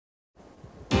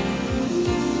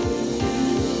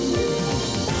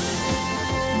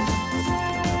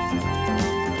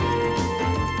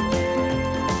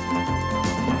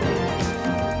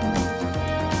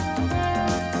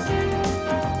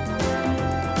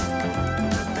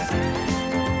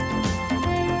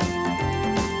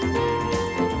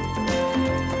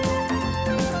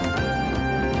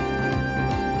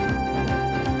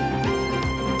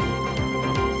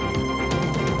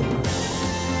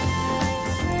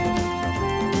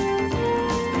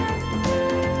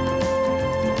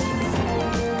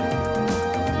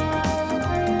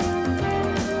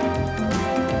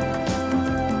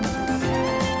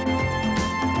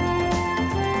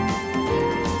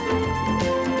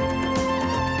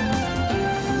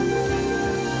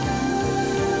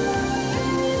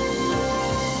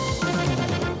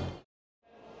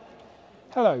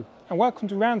Hello and welcome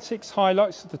to round 6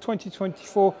 highlights of the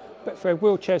 2024 Betfred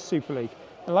Wheelchair Super League.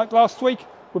 And like last week,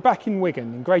 we're back in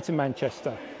Wigan in Greater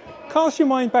Manchester. Cast your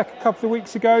mind back a couple of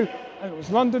weeks ago and it was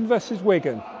London versus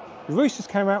Wigan. The Roosters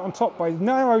came out on top by a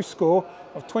narrow score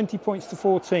of 20 points to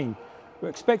 14. We're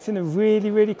expecting a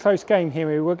really close game here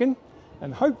in Wigan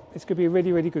and hope it's going to be a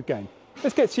really good game.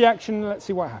 Let's get to the action and let's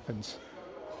see what happens.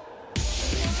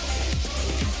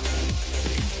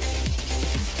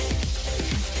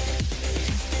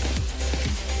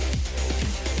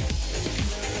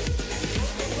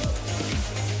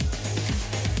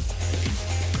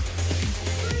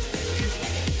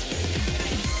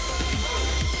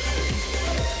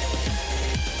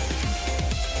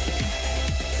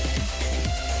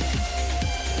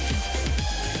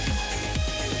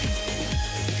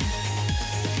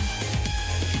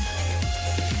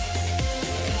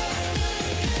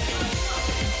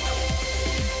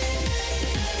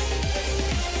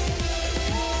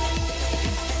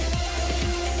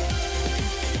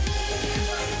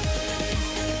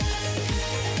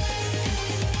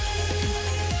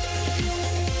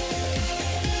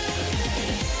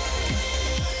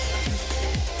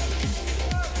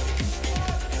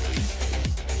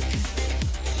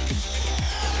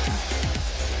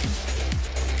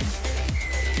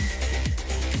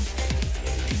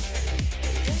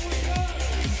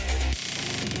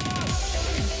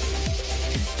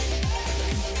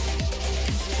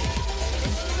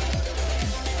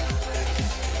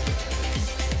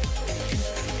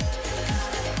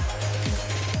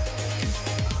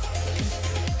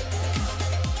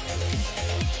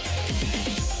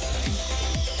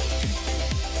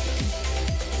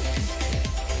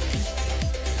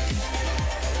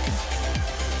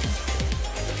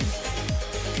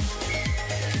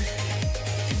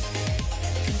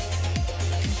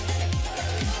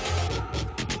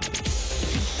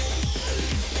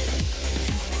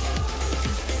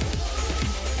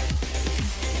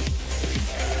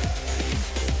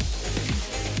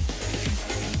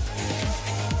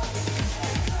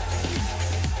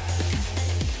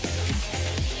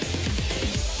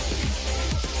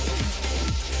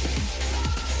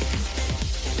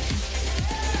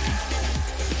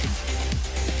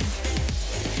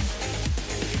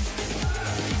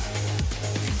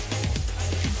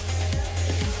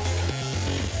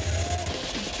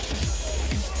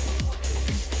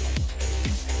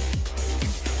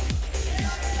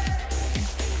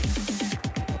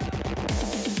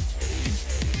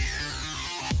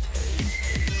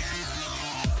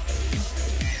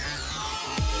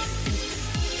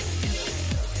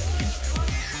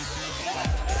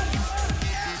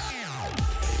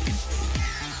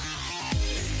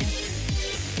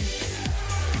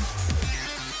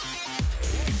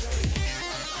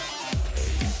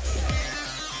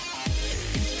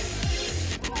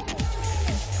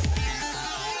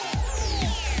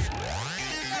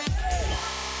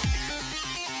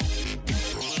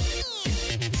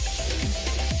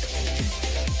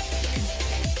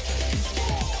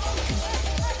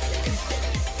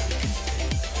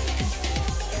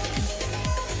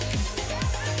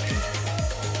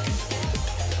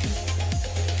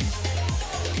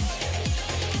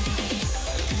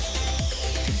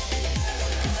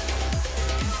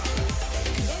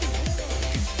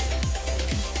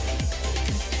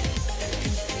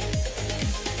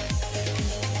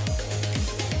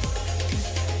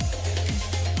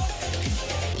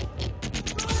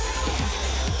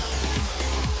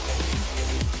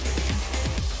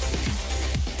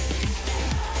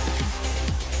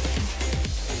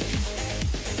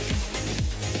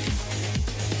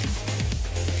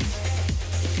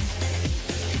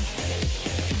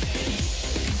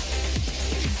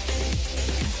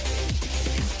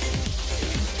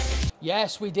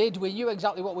 Yes, we did. We knew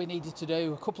exactly what we needed to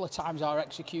do. A couple of times our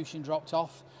execution dropped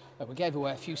off. We gave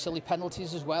away a few silly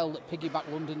penalties as well that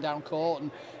piggyback London down court.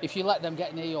 And if you let them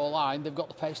get near your line, they've got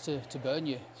the pace to burn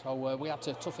you. So we had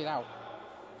to tough it out.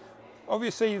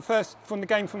 Obviously, the first from the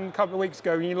game from a couple of weeks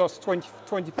ago, you lost 20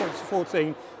 points to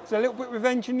 14. Is there a little bit of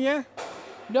revenge in the air?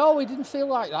 No, we didn't feel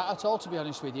like that at all, to be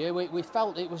honest with you. We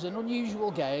felt it was an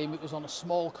unusual game. It was on a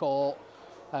small court.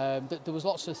 There was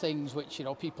lots of things which, you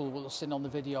know, people will have seen on the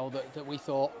video that we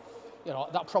thought, you know,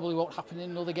 that probably won't happen in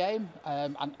another game,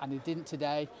 and it didn't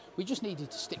today. We just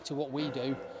needed to stick to what we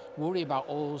do, worry about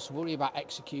us, worry about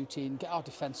executing, get our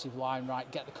defensive line right,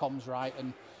 get the comms right,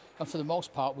 and for the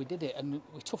most part we did it, and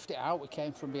we toughed it out. We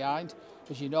came from behind.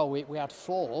 As you know, we had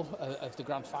 4 of the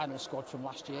grand final squad from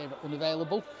last year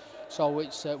unavailable, so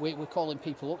it's we're calling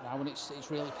people up now, and it's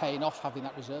really paying off having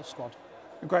that reserve squad.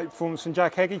 A great performance from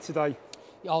Jack Heggie today.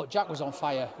 Oh, Jack was on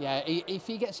fire, yeah. If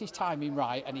he gets his timing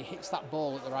right and he hits that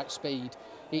ball at the right speed,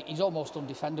 he's almost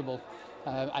undefendable.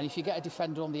 And if you get a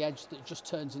defender on the edge that just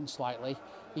turns in slightly,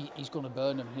 he's going to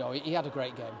burn them. You know, he had a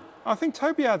great game. I think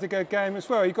Toby had a good game as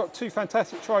well. He got 2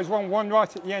 fantastic tries, one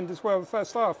right at the end as well, the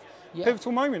first half. Yeah.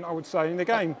 Pivotal moment, I would say, in the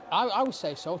game. I would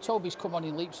say so. Toby's come on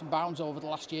in leaps and bounds over the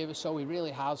last year or so. He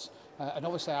really has. And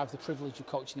obviously I have the privilege of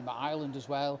coaching him at Ireland as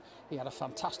well. He had a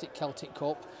fantastic Celtic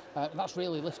Cup. And that's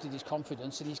really lifted his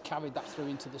confidence, and he's carried that through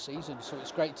into the season. So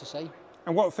it's great to see.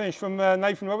 And what a finish from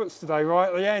Nathan Roberts today, right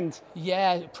at the end.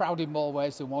 Yeah, proud in more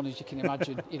ways than one, as you can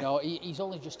imagine. You know, he's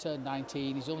only just turned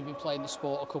 19. He's only been playing the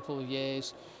sport a couple of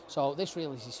years. So this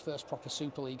really is his first proper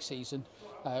Super League season.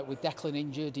 With Declan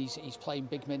injured, he's playing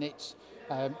big minutes.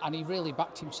 And he really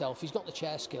backed himself. He's got the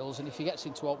chair skills, and if he gets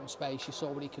into open space, you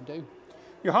saw what he can do.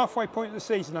 You're halfway point of the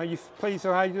season. Are you pleased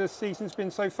with how the season's been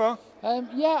so far?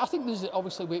 Yeah, I think there's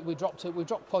obviously we dropped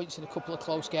points in a couple of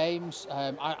close games.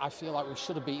 I feel like we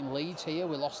should have beaten Leeds here.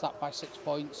 We lost that by 6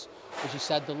 points. As you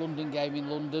said, the London game in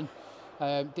London.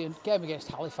 The game against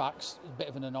Halifax, a bit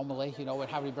of an anomaly. You know, when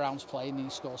Harry Brown's playing, he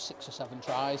scores 6 or 7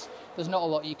 tries. There's not a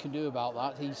lot you can do about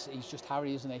that. He's just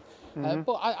Harry, isn't he?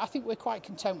 But I think we're quite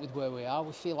content with where we are.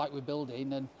 We feel like we're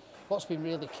building, and what's been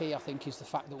really key, I think, is the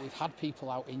fact that we've had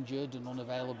people out injured and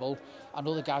unavailable, and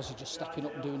other guys are just stepping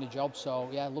up and doing a job. So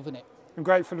yeah, loving it. And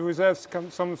great for the reserves to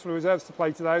come, someone for the reserves to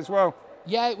play today as well.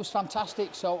 Yeah, it was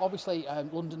fantastic. So obviously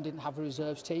London didn't have a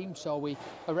reserves team, so we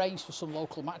arranged for some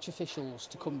local match officials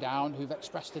to come down who've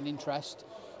expressed an interest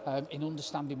in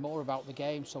understanding more about the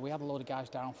game. So we had a load of guys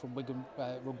down from Wigan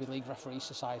Rugby League Referee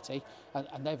Society,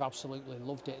 and they've absolutely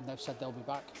loved it, and they've said they'll be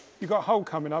back. You've got Hull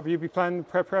coming up. You'll be planning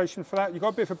preparation for that. You've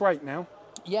got a bit of a break now.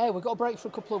 Yeah, we've got a break for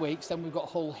a couple of weeks, then we've got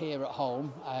Hull here at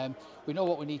home. We know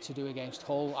what we need to do against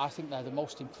Hull. I think they're the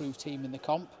most improved team in the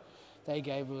comp. They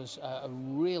gave us a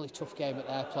really tough game at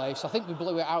their place. I think we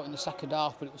blew it out in the second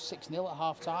half, but it was 6-0 at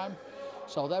half-time.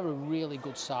 So they're a really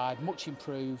good side, much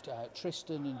improved.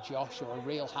 Tristan and Josh are a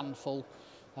real handful.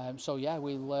 So yeah,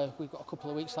 we've got a couple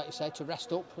of weeks, like you say, to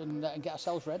rest up and get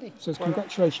ourselves ready. So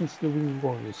congratulations to the Wigan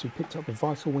Warriors, who picked up a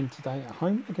vital win today at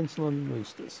home against the London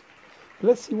Roosters. But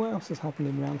let's see what else has happened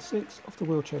in round 6 of the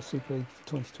Wheelchair Super League for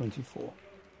 2024.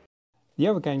 The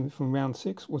other game from round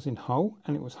 6 was in Hull,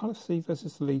 and it was Hull FC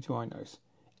versus the Leeds Rhinos.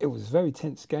 It was a very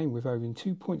tense game with over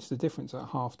 2 points the difference at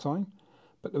half time,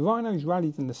 but the Rhinos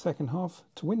rallied in the second half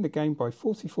to win the game by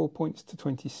 44 points to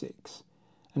 26.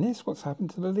 And here's what's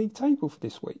happened to the league table for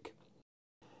this week.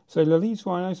 So the Leeds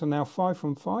Rhinos are now 5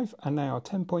 from 5, and they are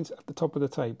 10 points at the top of the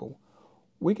table.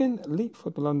 Wigan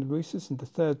leapfrogged the London Roosters into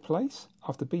 3rd place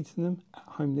after beating them at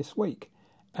home this week.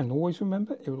 And always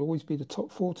remember, it will always be the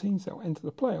top 4 teams that will enter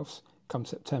the playoffs come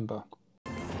September.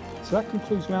 So that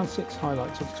concludes round 6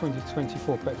 highlights of the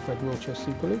 2024 Betfred Wheelchair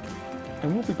Super League,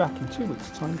 and we'll be back in 2 weeks'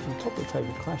 time for the top of the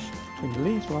table clash between the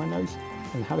Leeds Rhinos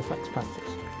and the Halifax Panthers.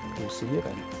 We'll see you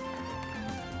then.